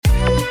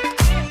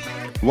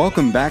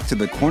Welcome back to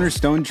the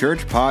Cornerstone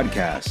Church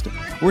podcast.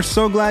 We're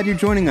so glad you're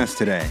joining us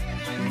today.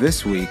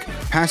 This week,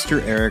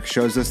 Pastor Eric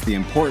shows us the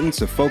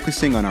importance of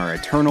focusing on our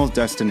eternal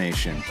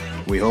destination.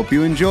 We hope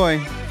you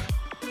enjoy.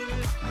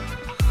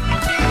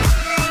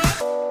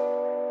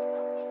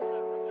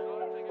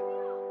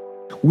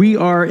 We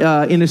are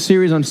in a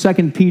series on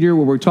 2 Peter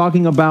where we're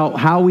talking about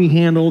how we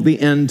handle the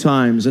end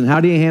times and how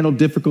do you handle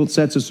difficult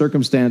sets of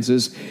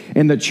circumstances.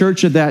 And the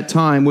church at that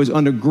time was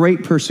under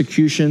great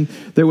persecution.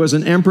 There was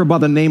an emperor by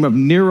the name of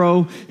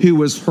Nero who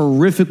was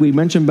horrific. We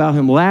mentioned about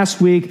him last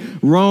week.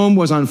 Rome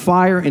was on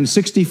fire in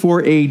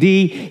 64 AD.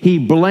 He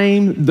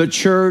blamed the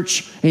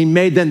church. He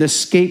made them the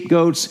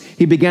scapegoats.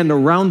 He began to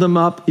round them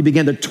up. He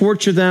began to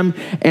torture them.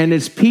 And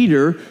it's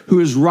Peter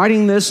who is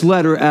writing this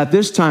letter at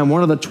this time,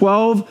 one of the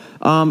 12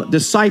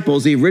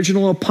 disciples, the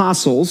original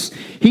apostles.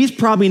 He's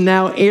probably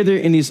now either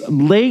in his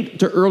late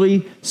to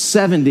early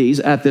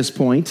 70s at this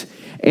point,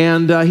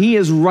 and he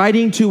is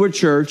writing to a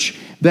church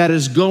that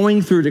is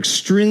going through an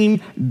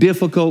extreme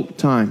difficult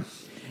time.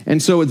 And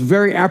so it's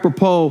very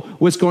apropos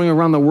what's going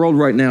around the world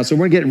right now. So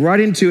we're going to get right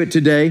into it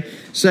today.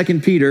 2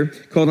 Peter,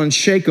 called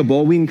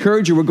Unshakable. We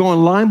encourage you, we're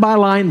going line by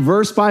line,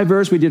 verse by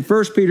verse. We did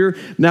 1 Peter,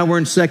 now we're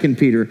in 2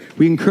 Peter.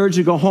 We encourage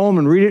you to go home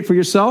and read it for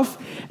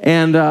yourself.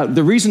 And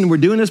the reason we're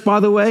doing this, by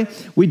the way,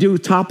 we do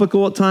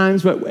topical at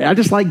times, but I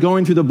just like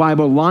going through the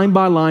Bible line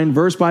by line,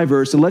 verse by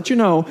verse, to let you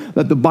know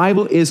that the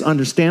Bible is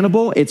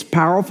understandable, it's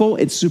powerful,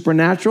 it's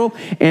supernatural,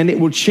 and it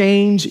will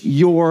change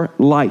your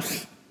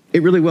life.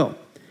 It really will.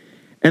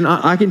 And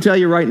I can tell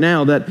you right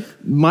now that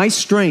my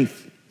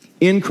strength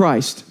in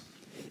Christ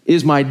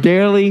is my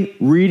daily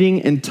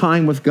reading and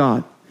time with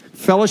God,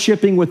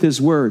 fellowshipping with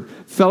His Word,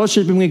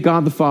 fellowshipping with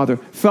God the Father,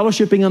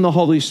 fellowshipping on the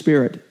Holy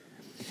Spirit.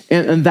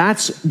 And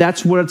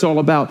that's what it's all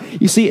about.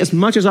 You see, as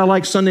much as I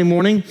like Sunday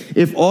morning,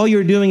 if all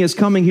you're doing is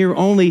coming here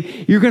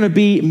only, you're going to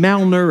be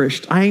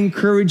malnourished. I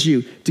encourage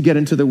you to get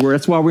into the Word.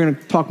 That's why we're going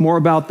to talk more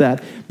about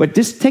that. But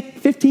just take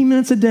 15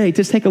 minutes a day.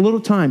 Just take a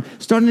little time.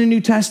 Start in the New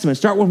Testament.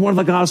 Start with one of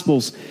the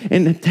Gospels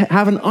and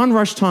have an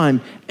unrushed time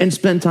and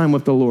spend time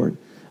with the Lord.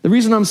 The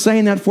reason I'm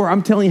saying that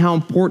I'm telling you how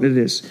important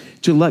it is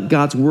to let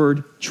God's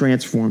Word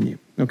transform you.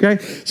 Okay,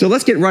 so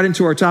let's get right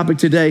into our topic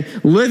today,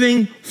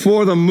 living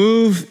for the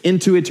move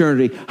into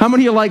eternity. How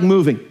many of you like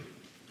moving?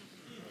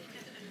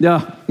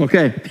 Yeah,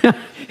 okay.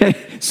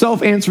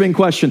 Self-answering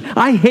question.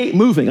 I hate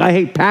moving. I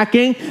hate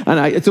packing,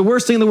 and it's the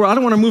worst thing in the world. I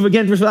don't want to move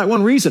again for that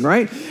one reason,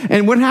 right?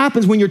 And what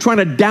happens when you're trying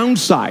to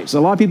downsize? A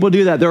lot of people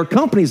do that. There are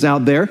companies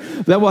out there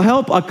that will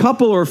help a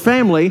couple or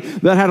family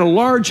that had a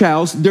large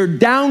house. They're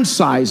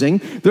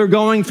downsizing. They're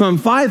going from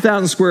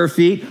 5,000 square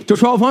feet to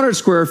 1,200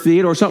 square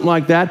feet or something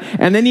like that,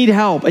 and they need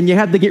help. And you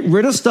have to get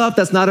rid of stuff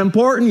that's not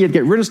important. You have to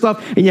get rid of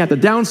stuff, and you have to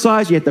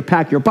downsize. You have to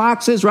pack your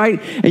boxes,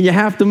 right? And you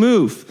have to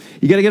move.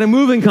 You got to get a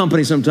moving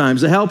company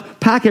sometimes to help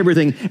pack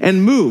everything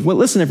and move. Well,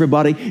 listen,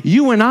 everybody,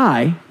 you and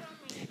I,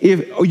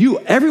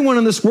 everyone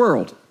in this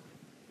world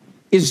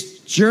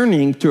is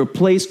journeying to a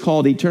place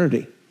called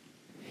eternity.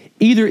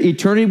 Either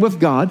eternity with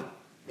God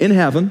in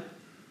heaven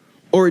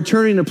or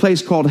eternity in a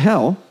place called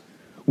hell,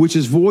 which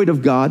is void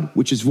of God,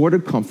 which is void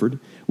of comfort,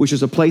 which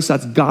is a place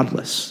that's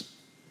godless.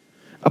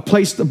 A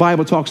place the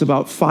Bible talks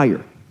about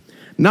fire.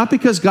 Not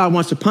because God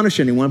wants to punish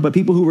anyone, but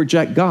people who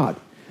reject God.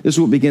 This is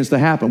what begins to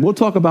happen. We'll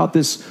talk about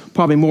this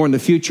probably more in the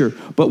future,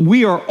 but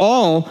we are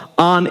all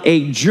on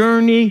a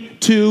journey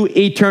to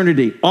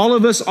eternity. All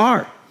of us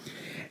are.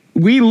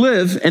 We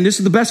live, and this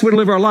is the best way to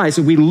live our lives,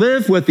 we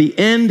live with the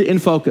end in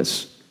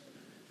focus.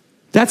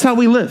 That's how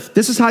we live.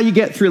 This is how you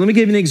get through. Let me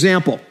give you an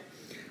example.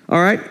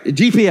 All right,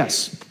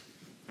 GPS.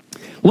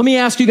 Let me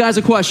ask you guys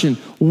a question.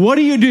 What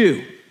do you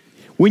do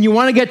when you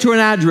want to get to an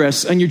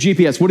address on your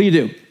GPS? What do?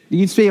 You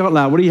can say it out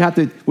loud. What do you have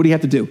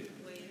to do?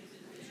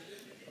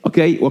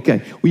 Okay. Well,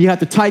 you have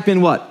to type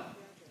in what?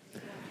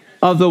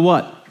 Of the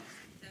what?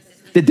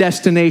 The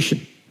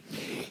destination.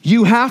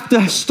 You have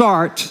to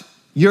start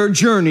your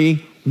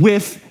journey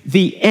with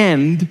the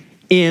end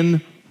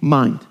in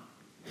mind.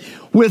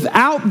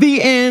 Without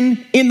the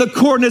end in the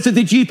coordinates of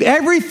the GPS,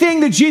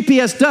 everything the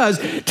GPS does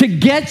to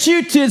get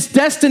you to its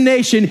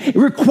destination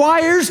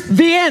requires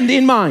the end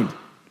in mind.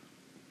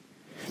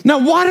 Now,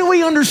 why do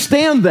we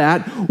understand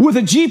that with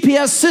a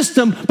GPS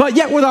system, but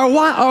yet with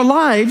our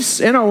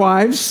lives and our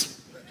wives,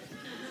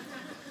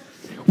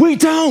 we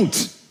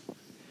don't?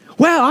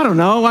 Well, I don't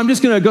know. I'm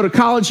just going to go to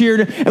college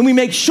here, and we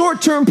make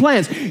short-term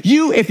plans.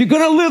 If you're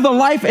going to live a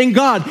life in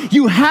God,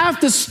 you have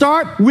to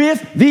start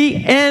with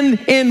the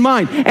end in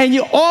mind, and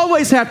you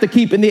always have to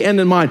keep the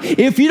end in mind.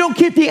 If you don't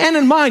keep the end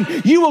in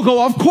mind, you will go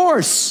off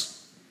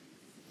course.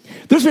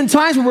 There's been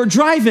times where we're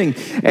driving,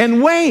 and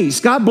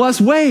Waze, God bless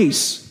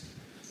Waze.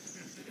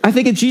 I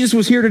think if Jesus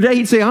was here today,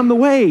 he'd say, I'm the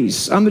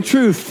Waze, I'm the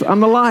truth, I'm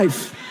the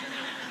life.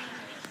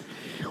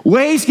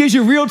 Waze gives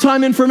you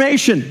real-time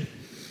information.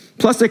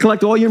 Plus, they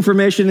collect all your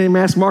information and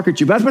mass market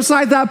you. But that's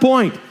beside that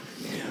point.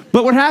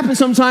 But what happens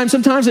sometimes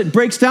it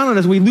breaks down on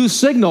us. We lose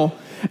signal,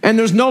 and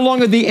there's no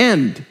longer the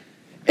end.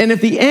 And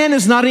if the end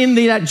is not in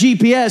that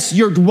GPS,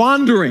 you're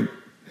wandering.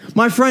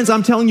 My friends,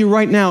 I'm telling you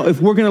right now,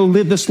 if we're going to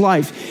live this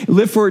life,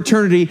 live for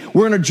eternity,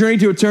 we're on a journey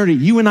to eternity,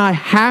 you and I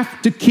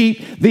have to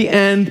keep the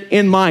end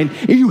in mind.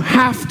 You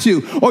have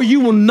to, or you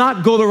will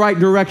not go the right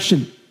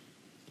direction.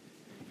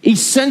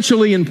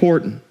 Essentially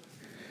important.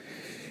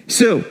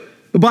 So,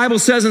 the Bible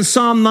says in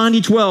Psalm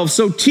 90:12,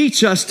 so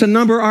teach us to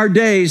number our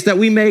days that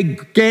we may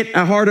get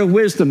a heart of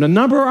wisdom. To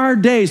number our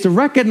days, to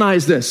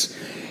recognize this.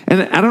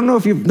 And I don't know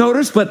if you've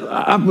noticed, but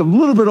I'm a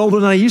little bit older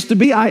than I used to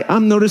be.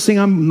 I'm noticing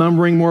I'm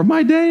numbering more of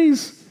my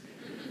days.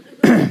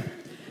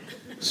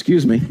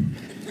 Excuse me.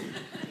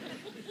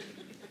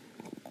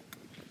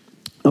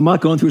 I'm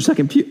not going through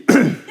second pew.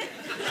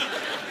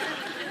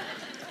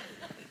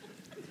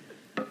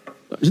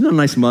 Isn't that a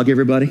nice mug,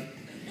 everybody?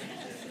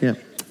 Yeah,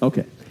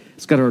 okay.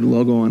 It's got our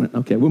logo on it.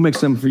 Okay, we'll make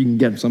some for you can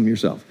get some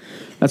yourself.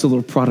 That's a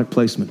little product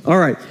placement. All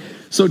right.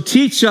 So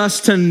teach us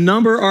to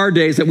number our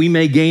days that we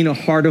may gain a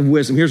heart of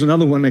wisdom. Here's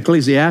another one,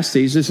 Ecclesiastes.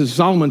 This is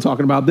Solomon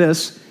talking about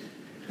this.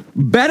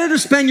 Better to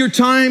spend your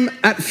time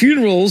at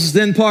funerals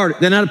than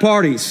at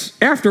parties.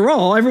 After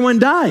all, everyone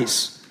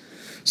dies.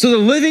 So the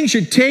living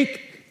should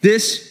take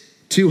this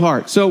to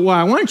heart. So what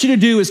I want you to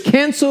do is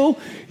cancel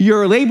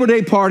your Labor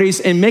Day parties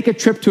and make a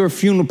trip to a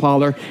funeral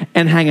parlor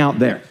and hang out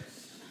there.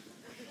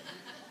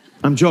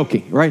 I'm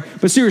joking, right?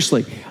 But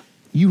seriously,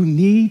 you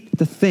need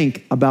to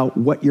think about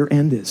what your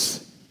end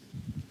is.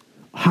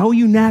 How are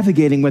you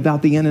navigating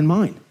without the end in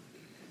mind?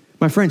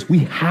 My friends, we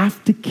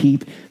have to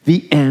keep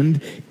the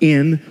end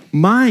in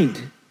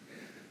mind.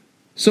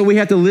 So we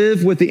have to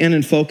live with the end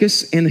in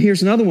focus. And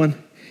here's another one.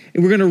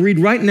 And we're going to read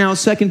right now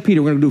 2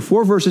 Peter. We're going to do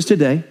 4 verses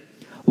today,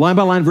 line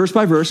by line, verse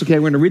by verse. Okay,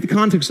 we're going to read the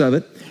context of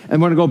it,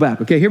 and we're going to go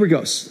back. Okay, here we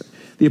go.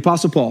 The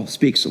Apostle Paul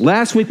speaks.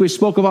 Last week we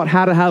spoke about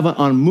how to have an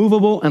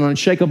unmovable and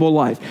unshakable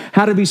life,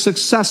 how to be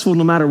successful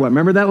no matter what.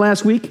 Remember that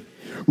last week?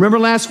 Remember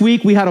last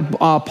week we had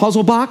a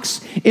puzzle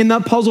box? In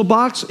that puzzle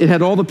box, it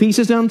had all the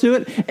pieces down to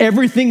it.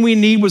 Everything we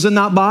need was in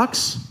that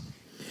box.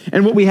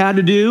 And what we had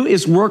to do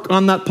is work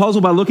on that puzzle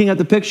by looking at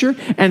the picture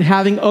and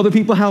having other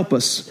people help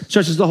us,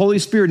 such as the Holy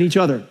Spirit and each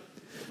other.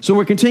 So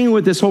we're continuing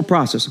with this whole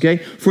process, okay?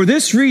 For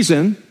this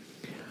reason,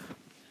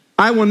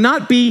 I will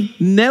not be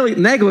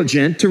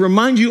negligent to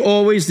remind you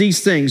always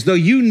these things, though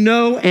you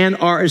know and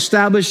are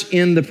established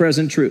in the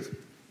present truth.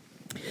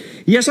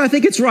 Yes, I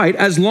think it's right,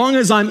 as long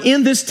as I'm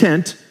in this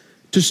tent,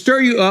 to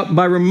stir you up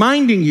by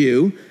reminding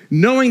you,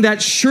 knowing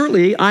that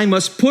surely I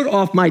must put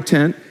off my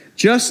tent,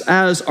 just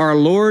as our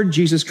Lord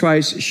Jesus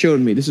Christ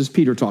showed me. This is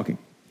Peter talking.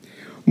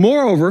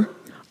 Moreover,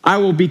 I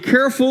will be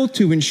careful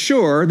to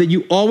ensure that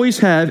you always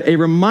have a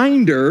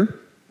reminder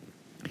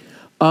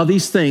of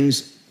these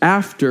things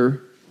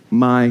after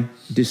my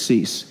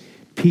decease.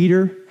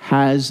 Peter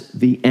has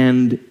the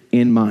end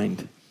in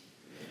mind.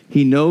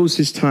 He knows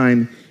his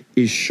time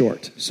is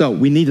short. So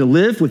we need to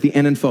live with the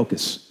end in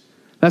focus.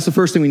 That's the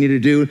first thing we need to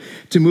do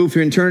to move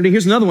through eternity.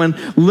 Here's another one.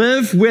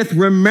 Live with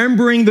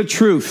remembering the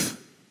truth.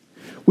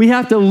 We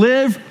have to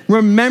live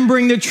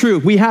remembering the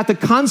truth. We have to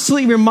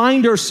constantly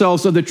remind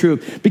ourselves of the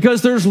truth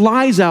because there's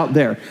lies out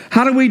there.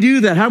 How do we do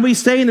that? How do we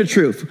stay in the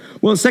truth?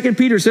 Well, 2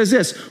 Peter says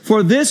this,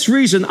 for this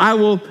reason, I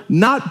will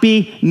not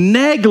be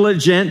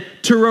negligent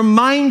to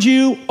remind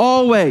you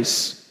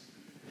always.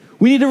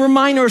 We need to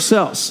remind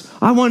ourselves,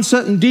 I want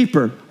something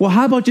deeper. Well,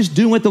 how about just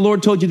doing what the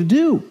Lord told you to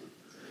do?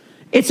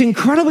 It's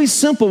incredibly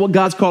simple what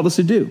God's called us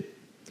to do.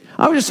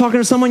 I was just talking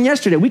to someone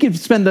yesterday. We could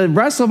spend the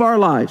rest of our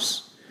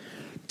lives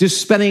just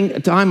spending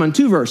time on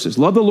 2 verses.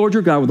 Love the Lord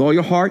your God with all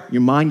your heart,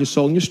 your mind, your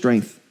soul, and your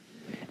strength.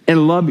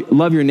 And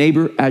love your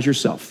neighbor as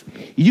yourself.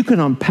 You can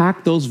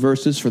unpack those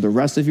verses for the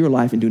rest of your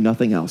life and do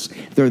nothing else.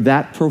 They're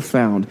that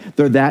profound.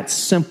 They're that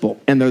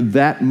simple. And they're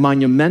that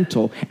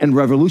monumental and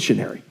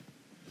revolutionary.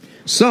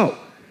 So,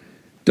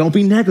 don't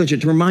be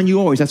negligent to remind you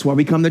always. That's why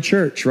we come to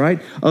church,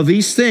 right? Of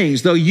these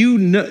things, though you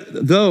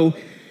know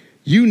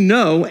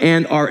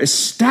and are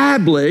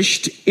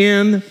established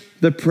in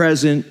the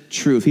present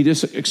truth. He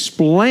just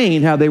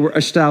explained how they were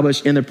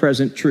established in the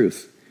present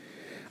truth.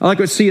 I like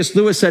what C.S.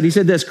 Lewis said. He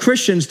said this,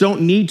 Christians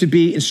don't need to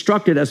be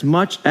instructed as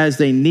much as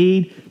they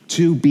need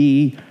to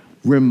be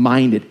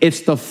reminded.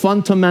 It's the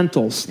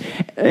fundamentals.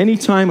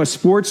 Anytime a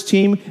sports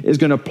team is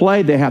going to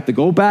play, they have to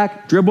go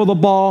back, dribble the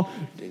ball,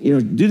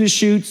 do the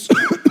shoots.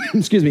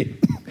 Excuse me.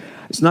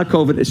 It's not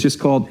COVID. It's just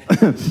called.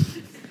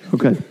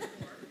 Okay,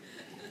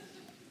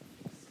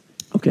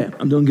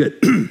 I'm doing good.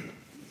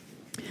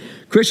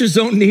 Christians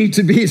don't need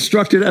to be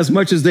instructed as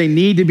much as they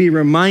need to be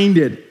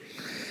reminded.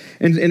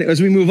 And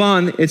as we move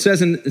on, it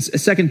says in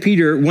 2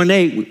 Peter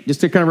 1:8,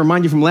 just to kind of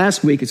remind you from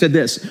last week, it said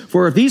this,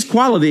 for if these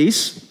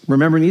qualities,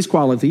 remembering these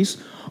qualities,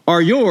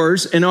 are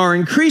yours and are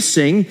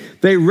increasing,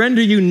 they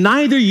render you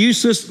neither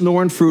useless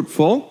nor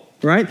unfruitful,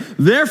 right?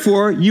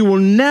 Therefore, you will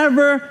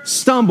never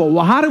stumble.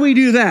 Well, how do we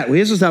do that? Well,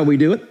 this is how we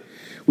do it.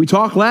 We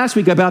talked last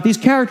week about these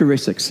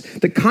characteristics,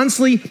 the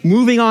constantly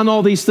moving on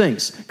all these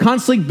things,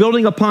 constantly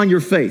building upon your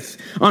faith,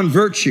 on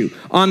virtue,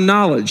 on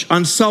knowledge,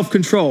 on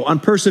self-control, on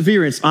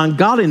perseverance, on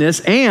godliness,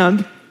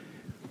 and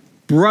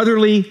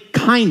brotherly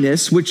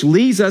kindness, which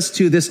leads us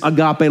to this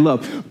agape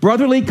love.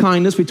 Brotherly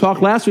kindness, we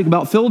talked last week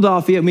about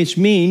Philadelphia, which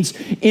means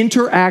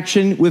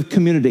interaction with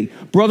community.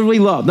 Brotherly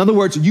love. In other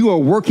words, you are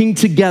working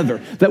together,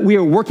 that we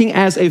are working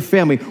as a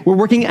family. We're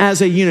working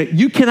as a unit.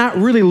 You cannot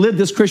really live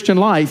this Christian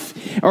life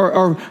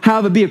or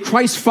be a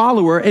Christ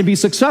follower and be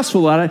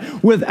successful at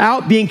it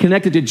without being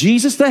connected to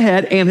Jesus, the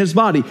head, and his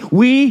body.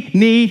 We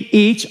need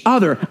each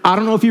other. I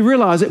don't know if you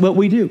realize it, but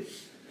we do.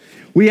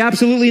 We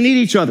absolutely need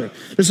each other.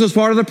 This is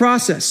part of the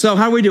process. So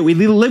how do we do? We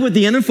live with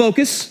the end in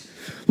focus,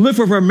 live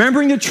for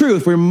remembering the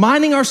truth,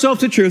 reminding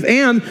ourselves the truth,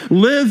 and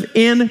live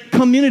in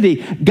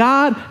community.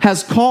 God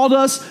has called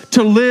us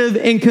to live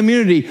in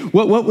community.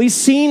 What we've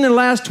seen in the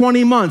last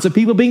 20 months of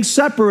people being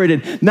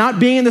separated, not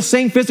being in the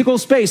same physical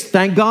space.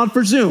 Thank God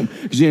for Zoom.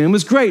 Zoom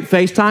is great.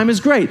 FaceTime is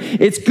great.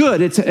 It's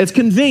good. It's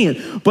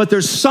convenient. But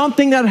there's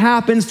something that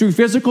happens through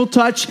physical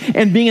touch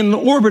and being in the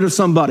orbit of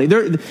somebody.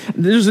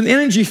 There's an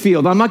energy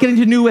field. I'm not getting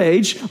into New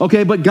Age,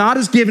 okay, but God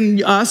has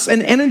given us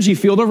an energy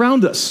field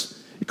around us.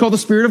 It's called the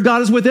Spirit of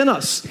God is within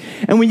us.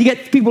 And when you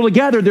get people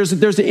together, there's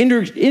an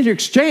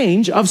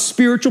inter-exchange of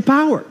spiritual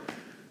power.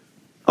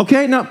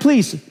 Okay, now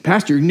please,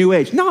 Pastor, you're New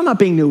Age. No, I'm not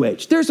being New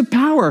Age. There's a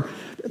power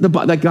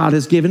that God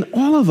has given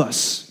all of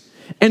us.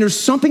 And there's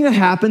something that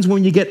happens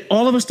when you get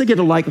all of us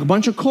together like a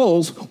bunch of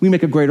coals, we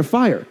make a greater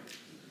fire.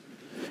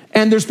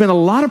 And there's been a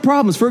lot of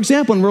problems. For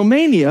example, in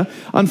Romania,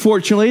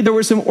 unfortunately, there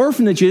were some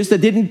orphanages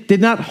that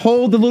did not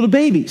hold the little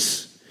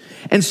babies.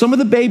 And some of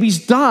the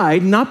babies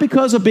died, not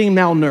because of being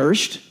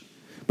malnourished,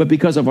 but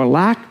because of a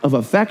lack of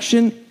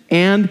affection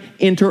and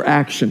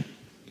interaction.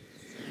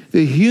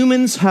 The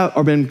humans have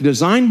been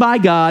designed by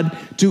God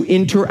to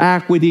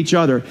interact with each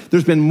other.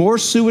 There's been more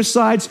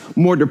suicides,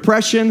 more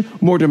depression,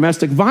 more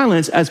domestic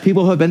violence as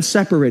people have been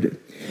separated.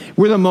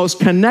 We're the most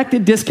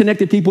connected,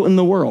 disconnected people in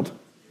the world.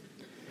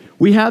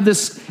 We have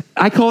this,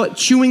 I call it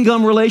chewing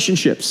gum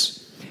relationships.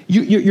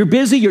 You're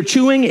busy, you're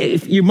chewing,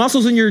 your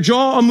muscles in your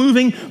jaw are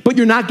moving, but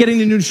you're not getting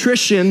the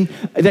nutrition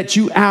that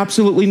you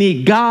absolutely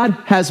need. God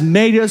has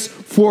made us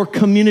for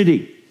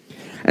community.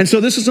 And so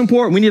this is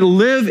important. We need to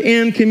live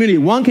in community.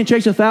 1 can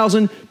chase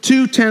 1,000,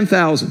 2,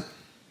 10,000.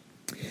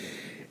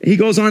 He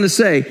goes on to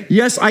say,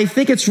 yes, I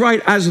think it's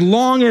right as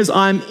long as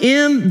I'm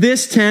in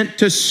this tent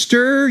to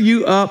stir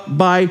you up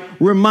by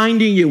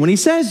reminding you. When he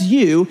says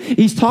you,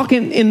 he's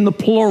talking in the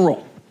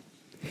plural.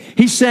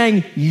 He's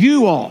saying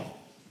you all.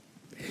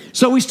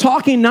 So he's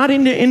talking not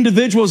into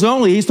individuals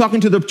only, he's talking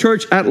to the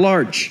church at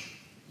large.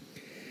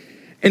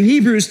 In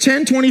Hebrews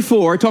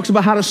 10:24, it talks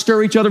about how to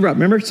stir each other up.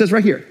 Remember, it says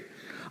right here,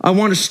 I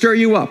want to stir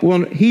you up.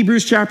 Well, in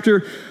Hebrews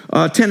chapter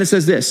 10, it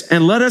says this,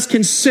 and let us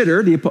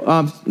consider,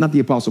 not the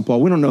Apostle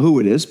Paul, we don't know who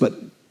it is, but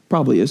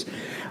probably is.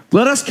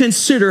 Let us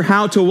consider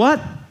how to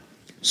what?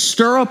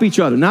 Stir up each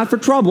other, not for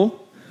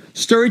trouble.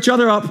 Stir each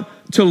other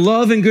up to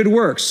love and good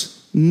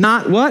works.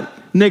 Not what?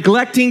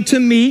 Neglecting to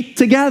meet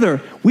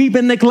together. We've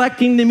been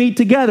neglecting to meet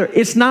together.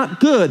 It's not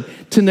good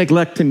to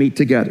neglect to meet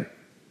together.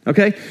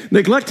 Okay?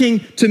 Neglecting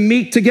to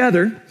meet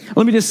together.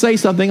 Let me just say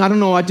something. I don't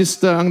know. I'm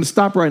going to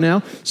stop right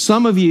now.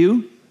 Some of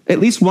you, at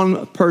least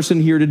one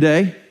person here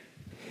today,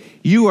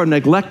 you are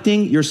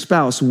neglecting your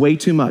spouse way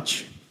too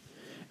much.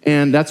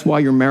 And that's why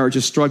your marriage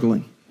is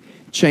struggling.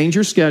 Change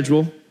your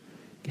schedule.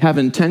 Have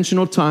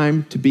intentional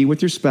time to be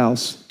with your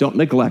spouse. Don't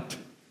neglect.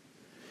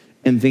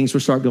 And things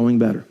will start going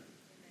better.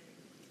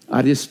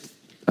 I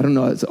don't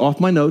know, it's off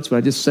my notes, but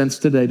I just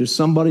sensed today there's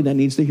somebody that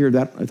needs to hear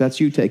that. If that's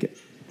you, take it.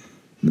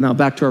 Now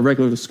back to our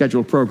regular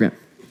scheduled program.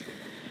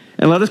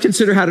 And let us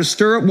consider how to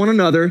stir up one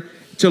another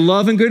to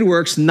love and good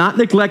works, not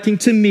neglecting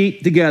to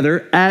meet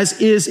together, as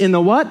is in the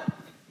what?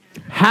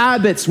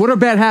 Habits. What are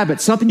bad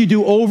habits? Something you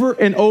do over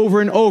and over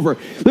and over.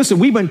 Listen,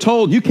 we've been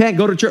told you can't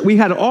go to church. We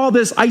had all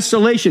this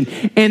isolation,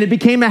 and it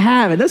became a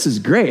habit. This is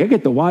great. I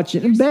get to watch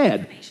it in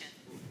bed.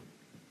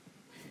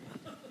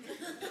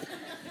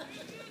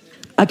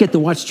 I get to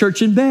watch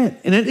church in bed,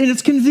 and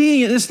it's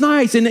convenient, it's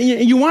nice, and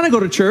you want to go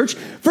to church.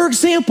 For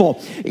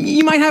example,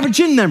 you might have a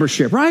gym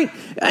membership, right?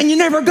 And you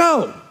never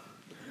go.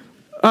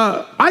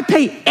 I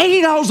pay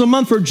 $80 a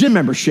month for a gym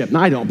membership.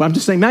 No, I don't, but I'm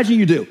just saying, imagine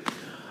you do.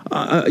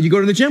 You go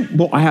to the gym.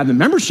 Well, I have the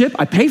membership.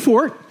 I pay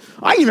for it.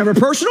 I even have a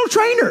personal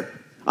trainer.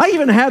 I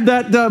even have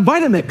that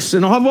Vitamix,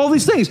 and I'll have all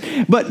these things.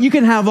 But you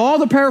can have all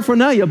the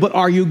paraphernalia, but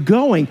are you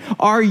going?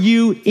 Are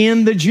you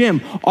in the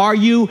gym? Are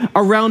you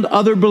around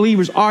other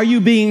believers? Are you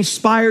being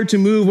inspired to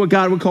move what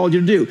God would call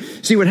you to do?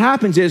 See, what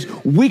happens is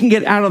we can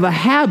get out of the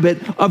habit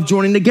of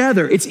joining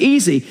together. It's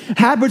easy.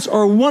 Habits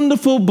are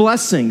wonderful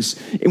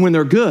blessings when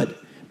they're good,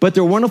 but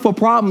they're wonderful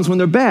problems when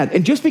they're bad.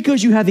 And just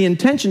because you have the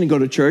intention to go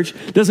to church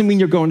doesn't mean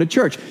you're going to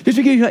church. Just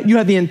because you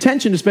have the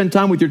intention to spend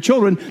time with your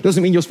children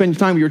doesn't mean you'll spend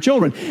time with your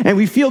children. And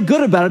we feel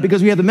good about it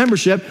because we have the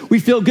membership. We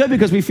feel good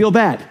because we feel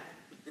bad.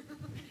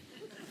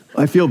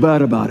 I feel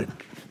bad about it.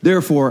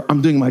 Therefore,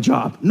 I'm doing my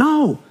job.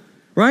 No,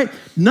 right?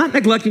 Not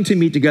neglecting to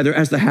meet together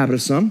as the habit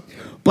of some,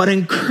 but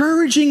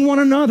encouraging one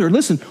another.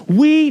 Listen,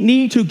 we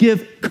need to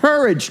give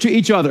courage to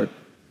each other,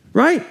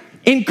 right?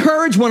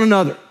 Encourage one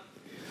another.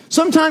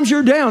 Sometimes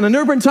you're down, and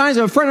there have been times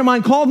a friend of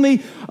mine called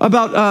me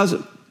about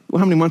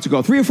how many months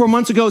ago? 3 or 4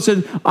 months ago,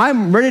 said,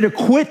 I'm ready to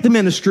quit the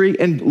ministry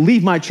and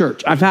leave my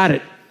church. I've had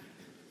it.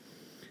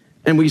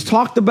 And we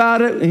talked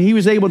about it, and he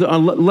was able to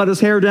let his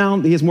hair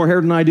down. He has more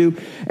hair than I do.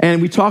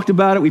 And we talked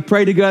about it. We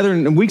prayed together.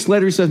 And weeks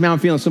later, he says, man, I'm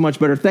feeling so much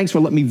better. Thanks for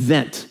letting me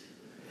vent.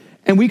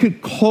 And we could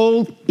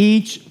hold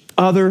each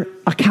other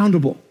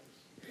accountable.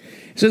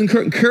 He says,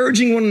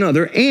 encouraging one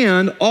another,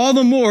 and all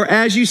the more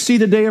as you see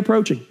the day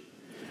approaching.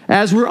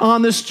 As we're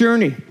on this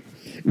journey,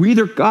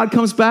 either God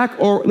comes back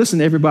or,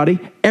 listen, everybody,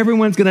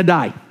 everyone's going to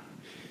die.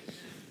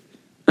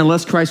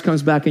 Unless Christ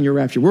comes back in your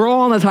rapture. We're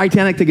all on the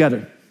Titanic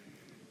together.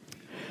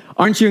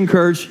 Aren't you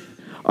encouraged?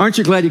 Aren't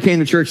you glad you came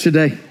to church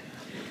today?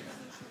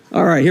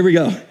 All right, here we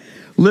go.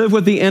 Live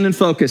with the end in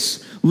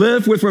focus.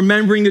 Live with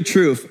remembering the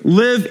truth.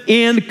 Live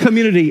in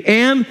community.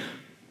 And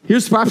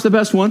here's perhaps the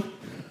best one.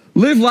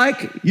 Live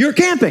like you're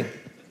camping.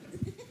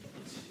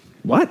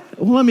 What?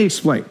 Well, let me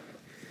explain.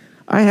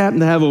 I happen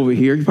to have over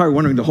here, you're probably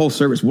wondering the whole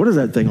service, what is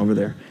that thing over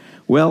there?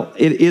 Well,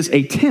 it is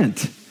a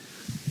tent.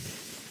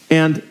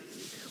 And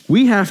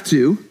we have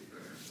to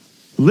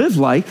live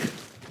like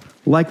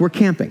we're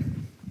camping.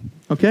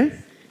 Okay?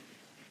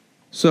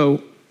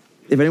 So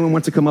if anyone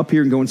wants to come up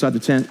here and go inside the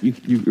tent,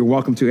 you're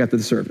welcome to after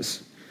the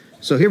service.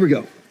 So here we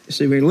go.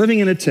 So we're living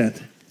in a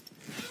tent.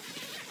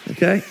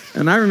 Okay?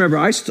 And I remember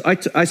I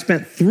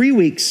spent 3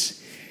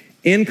 weeks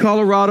in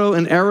Colorado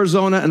and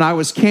Arizona, and I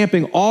was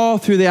camping all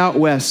through the out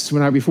west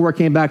before I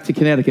came back to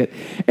Connecticut.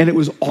 And it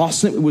was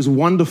awesome. It was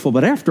wonderful.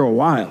 But after a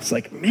while, it's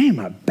like, man,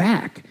 my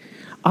back.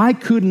 I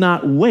could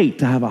not wait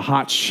to have a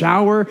hot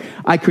shower.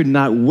 I could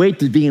not wait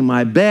to be in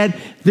my bed.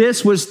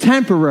 This was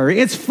temporary.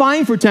 It's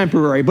fine for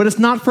temporary, but it's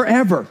not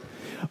forever.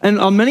 And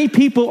many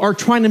people are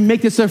trying to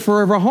make this a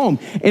forever home.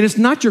 And it's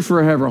not your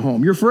forever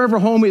home. Your forever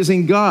home is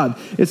in God.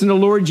 It's in the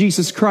Lord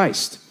Jesus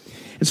Christ.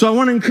 And so I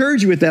want to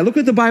encourage you with that. Look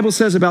what the Bible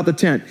says about the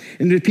tent.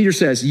 And Peter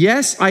says,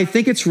 yes, I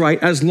think it's right,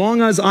 as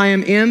long as I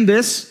am in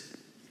this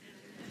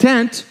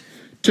tent,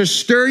 to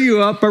stir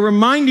you up by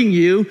reminding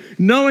you,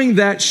 knowing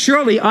that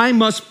surely I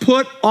must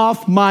put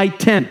off my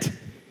tent.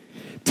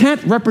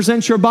 Tent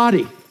represents your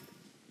body.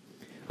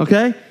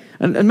 Okay?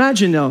 And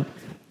imagine now,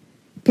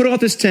 put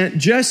off this tent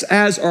just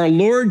as our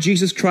Lord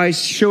Jesus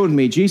Christ showed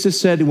me. Jesus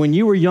said, when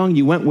you were young,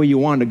 you went where you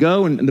wanted to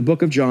go in the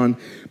book of John.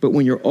 But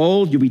when you're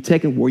old, you'll be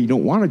taken where you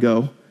don't want to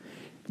go.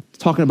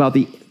 Talking about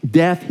the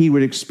death he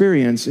would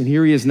experience. And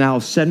here he is now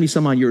 70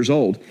 some odd years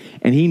old.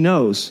 And he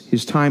knows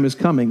his time is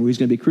coming where he's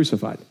going to be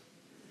crucified.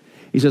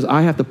 He says,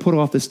 I have to put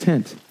off this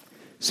tent.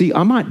 See,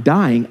 I'm not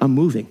dying, I'm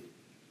moving.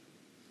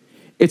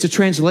 It's a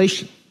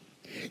translation.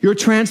 You're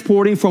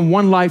transporting from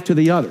one life to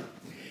the other.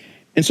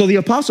 And so the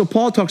Apostle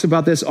Paul talks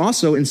about this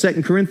also in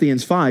 2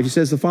 Corinthians 5. He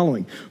says the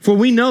following, for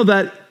we know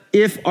that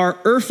if our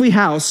earthly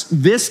house,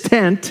 this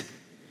tent,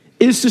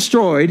 is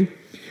destroyed,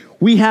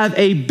 we have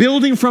a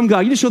building from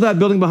God. You just show that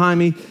building behind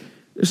me.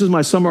 This is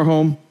my summer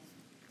home.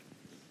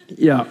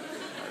 Yeah.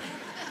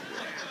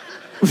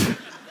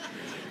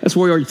 That's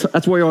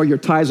where all your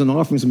tithes and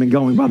offerings have been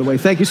going, by the way.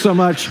 Thank you so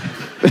much.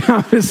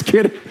 I'm just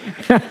kidding.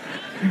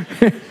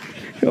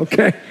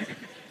 Okay.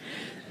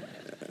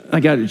 I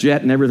got a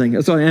jet and everything.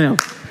 That's all I know.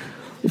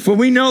 For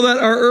we know that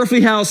our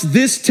earthly house,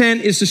 this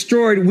tent, is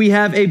destroyed. We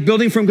have a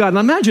building from God. Now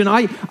imagine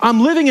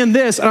I'm living in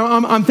this.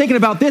 I'm thinking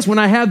about this when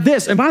I have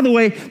this. And by the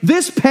way,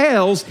 this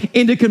pales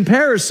into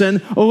comparison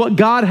of what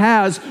God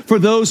has for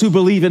those who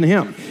believe in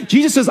him.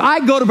 Jesus says,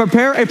 I go to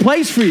prepare a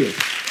place for you.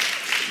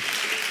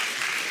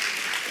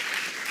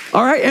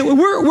 All right, and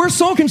we're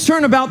so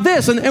concerned about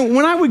this. And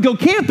when I would go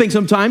camping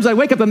sometimes, I'd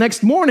wake up the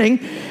next morning,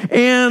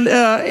 and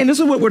this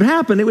is what would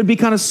happen. It would be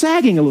kind of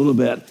sagging a little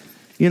bit,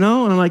 And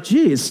I'm like,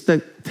 geez, the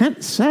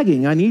tent's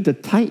sagging. I need to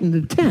tighten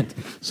the tent.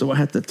 So I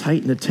have to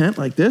tighten the tent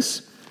like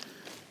this.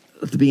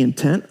 To be in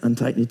tent,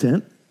 untighten the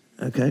tent.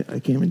 Okay, I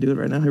can't even do it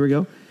right now. Here we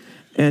go.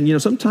 And,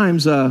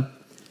 sometimes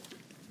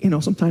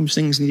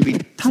things need to be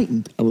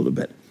tightened a little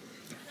bit.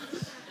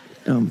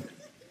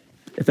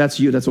 If that's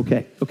you, that's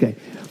okay. Okay.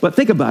 But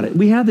think about it.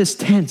 We have this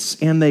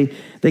tents, and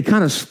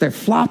they're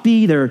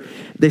floppy.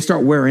 They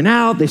start wearing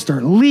out. They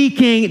start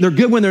leaking. They're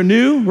good when they're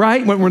new,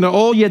 right? When they're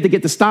old, you have to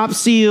get the stop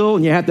seal,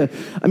 and you have to.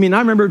 I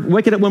remember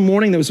waking up one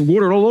morning, there was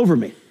water all over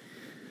me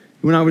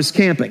when I was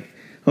camping.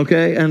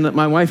 Okay, and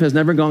my wife has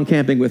never gone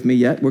camping with me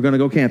yet. We're going to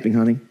go camping,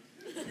 honey.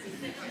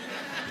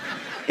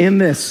 In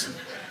this.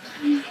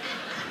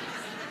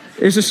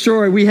 It's a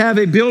story. We have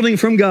a building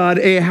from God,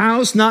 a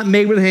house not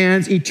made with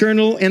hands,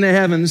 eternal in the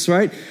heavens,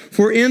 right?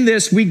 For in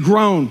this we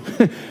groan.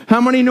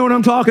 How many know what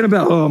I'm talking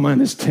about? Oh, man,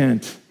 this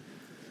tent.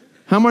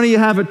 How many of you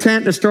have a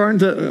tent that's starting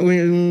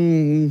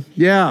to,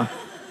 yeah.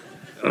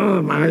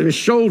 Oh, my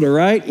shoulder,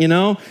 right?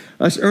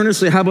 Us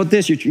earnestly, how about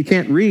this? You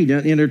can't read.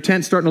 Their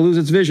tent's starting to lose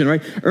its vision,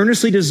 right?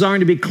 Earnestly desiring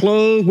to be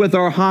clothed with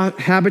our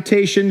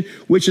habitation,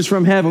 which is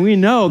from heaven. We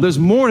know there's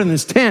more than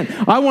this tent.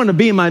 I want to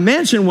be in my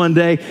mansion one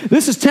day.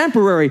 This is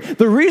temporary.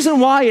 The reason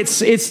why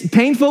it's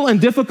painful and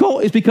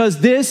difficult is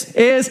because this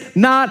is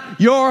not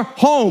your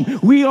home.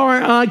 We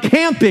are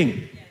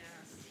camping.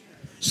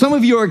 Some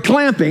of you are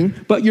clamping,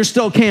 but you're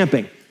still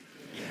camping.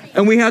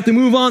 and we have to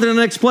move on to the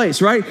next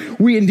place, right?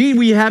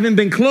 We haven't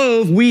been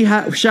clothed, we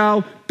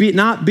shall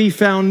not be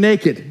found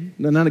naked.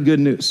 No, not a good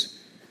news.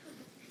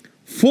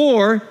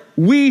 For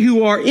we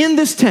who are in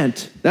this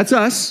tent, that's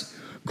us,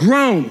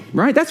 groan,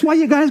 right? That's why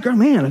you guys groan.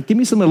 Man, give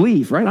me some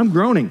relief, right? I'm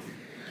groaning.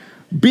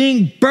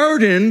 Being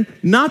burdened,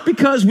 not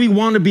because we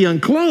want to be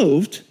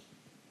unclothed,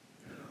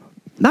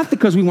 not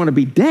because we want to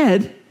be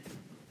dead,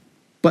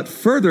 but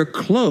further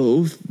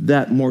clothed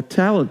that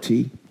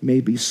mortality may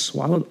be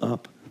swallowed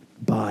up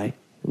by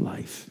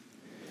life.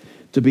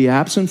 To be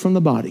absent from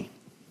the body,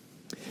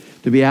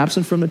 to be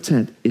absent from the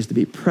tent is to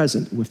be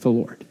present with the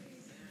Lord.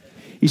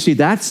 You see,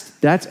 that's,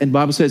 and the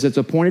Bible says it's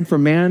appointed for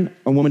man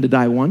or woman to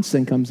die once,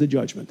 then comes the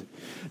judgment.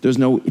 There's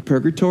no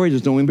purgatory,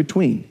 there's no in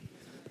between.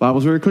 The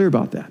Bible's very clear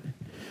about that.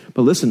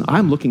 But listen,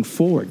 I'm looking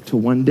forward to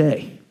one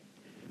day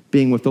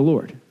being with the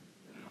Lord.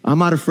 I'm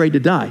not afraid to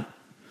die.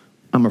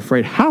 I'm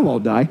afraid how I'll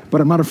die,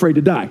 but I'm not afraid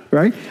to die,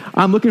 right?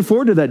 I'm looking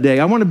forward to that day.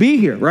 I want to be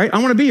here, right? I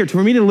want to be here.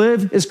 For me to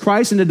live is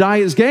Christ and to die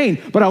is gain,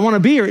 but I want to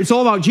be here. It's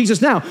all about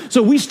Jesus now.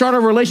 So we start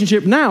our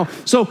relationship now.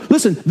 So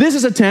listen, this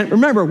is a tent.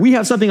 Remember, we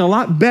have something a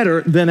lot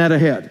better than that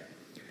ahead.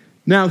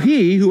 Now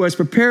he who has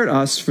prepared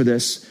us for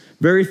this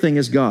very thing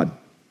is God,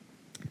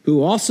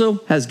 who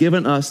also has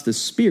given us the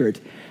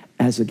Spirit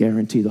as a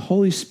guarantee. The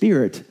Holy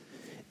Spirit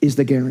is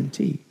the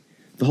guarantee.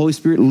 The Holy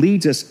Spirit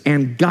leads us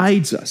and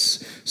guides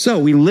us. So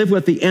we live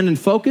with the end in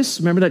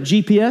focus. Remember that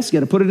GPS? You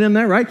got to put it in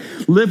there, right?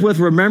 Live with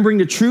remembering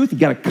the truth. You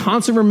got to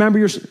constantly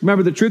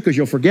remember the truth because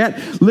you'll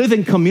forget. Live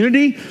in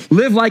community.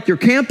 Live like you're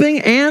camping,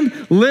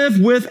 and live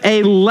with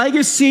a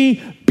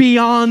legacy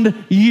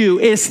beyond you.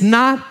 It's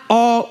not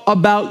all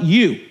about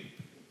you.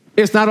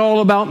 It's not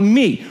all about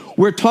me.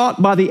 We're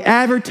taught by the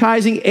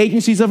advertising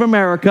agencies of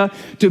America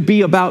to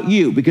be about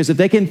you, because if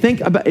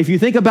you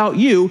think about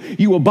you,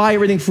 you will buy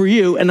everything for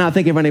you and not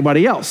think of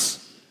anybody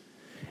else.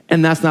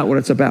 And that's not what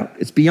it's about.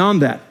 It's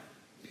beyond that.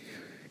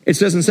 It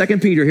says in 2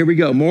 Peter, here we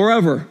go.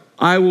 Moreover,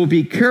 I will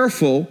be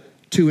careful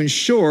to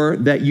ensure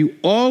that you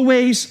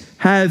always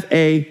have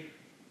a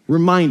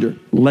reminder,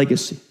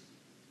 legacy.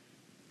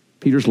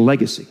 Peter's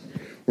legacy.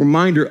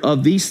 Reminder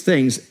of these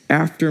things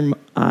after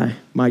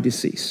my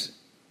decease.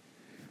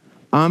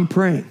 I'm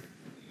praying.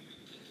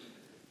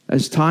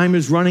 As time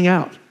is running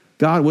out,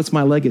 God, what's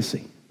my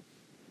legacy?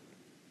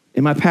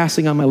 Am I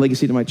passing on my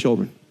legacy to my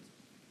children?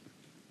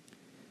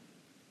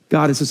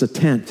 God, is this a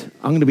tent?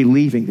 I'm going to be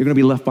leaving. They're going to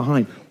be left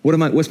behind.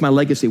 What's my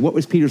legacy? What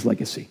was Peter's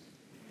legacy?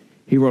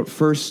 He wrote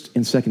 1st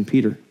and 2nd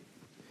Peter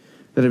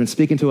that have been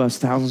speaking to us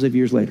thousands of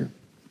years later.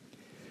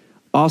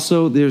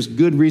 Also, there's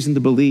good reason to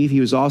believe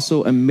he was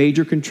also a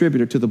major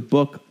contributor to the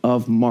book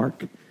of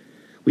Mark.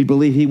 We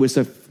believe he was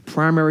the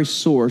primary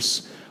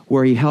source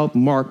where he helped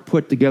Mark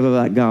put together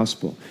that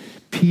gospel.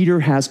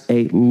 Peter has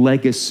a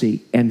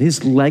legacy, and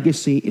his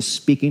legacy is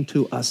speaking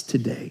to us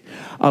today.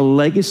 A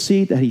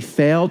legacy that he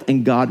failed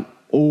and God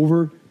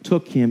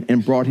overtook him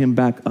and brought him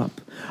back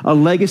up. A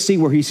legacy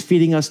where he's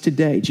feeding us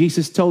today.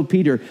 Jesus told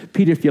Peter,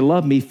 Peter, if you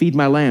love me, feed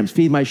my lambs,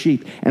 feed my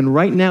sheep. And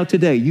right now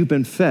today, you've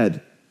been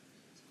fed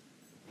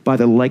by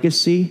the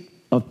legacy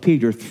of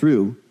Peter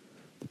through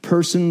the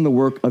person and the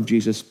work of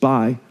Jesus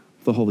by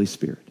the Holy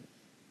Spirit.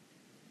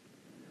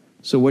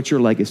 So what's your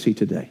legacy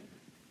today?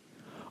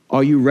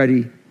 Are you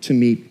ready to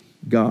meet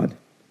God?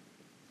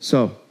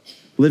 So,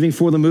 living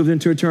for the move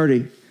into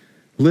eternity.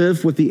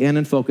 Live with the end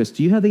in focus.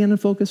 Do you have the end in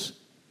focus?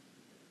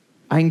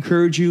 I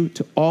encourage you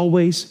to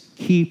always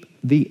keep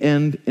the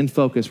end in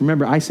focus.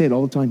 Remember, I say it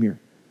all the time here.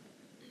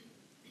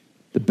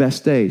 The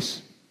best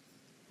days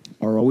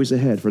are always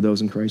ahead for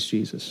those in Christ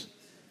Jesus.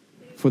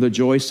 For the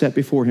joy set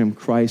before him,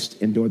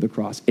 Christ endured the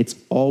cross. It's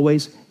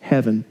always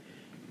heaven,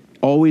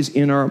 always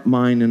in our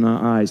mind and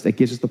our eyes. That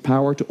gives us the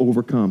power to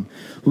overcome.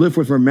 Live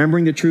with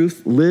remembering the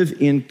truth.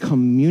 Live in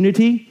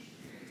community.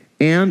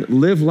 And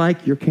live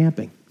like you're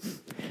camping.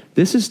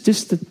 This is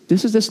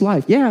this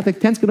life. Yeah, the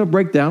tent's going to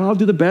break down. I'll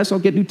do the best. I'll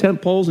get new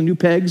tent poles and new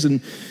pegs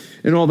and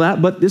all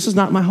that. But this is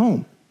not my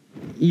home.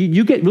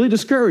 You get really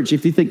discouraged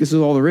if you think this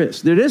is all there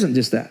is. It isn't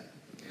just that.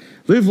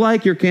 Live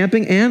like you're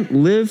camping and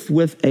live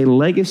with a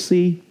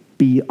legacy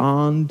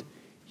beyond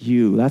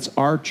you. That's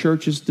our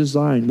church's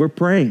design. We're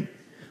praying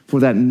for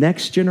that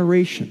next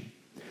generation.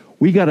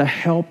 We got to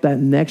help that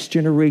next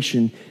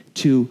generation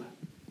to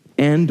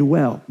end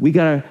well. We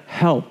got to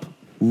help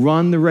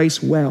run the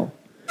race well.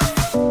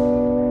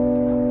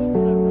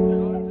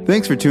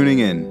 Thanks for tuning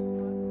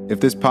in. If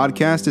this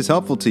podcast is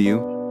helpful to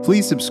you,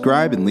 please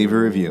subscribe and leave a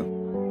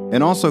review.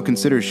 And also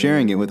consider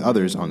sharing it with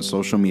others on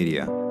social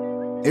media.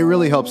 It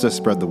really helps us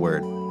spread the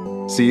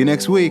word. See you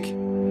next week.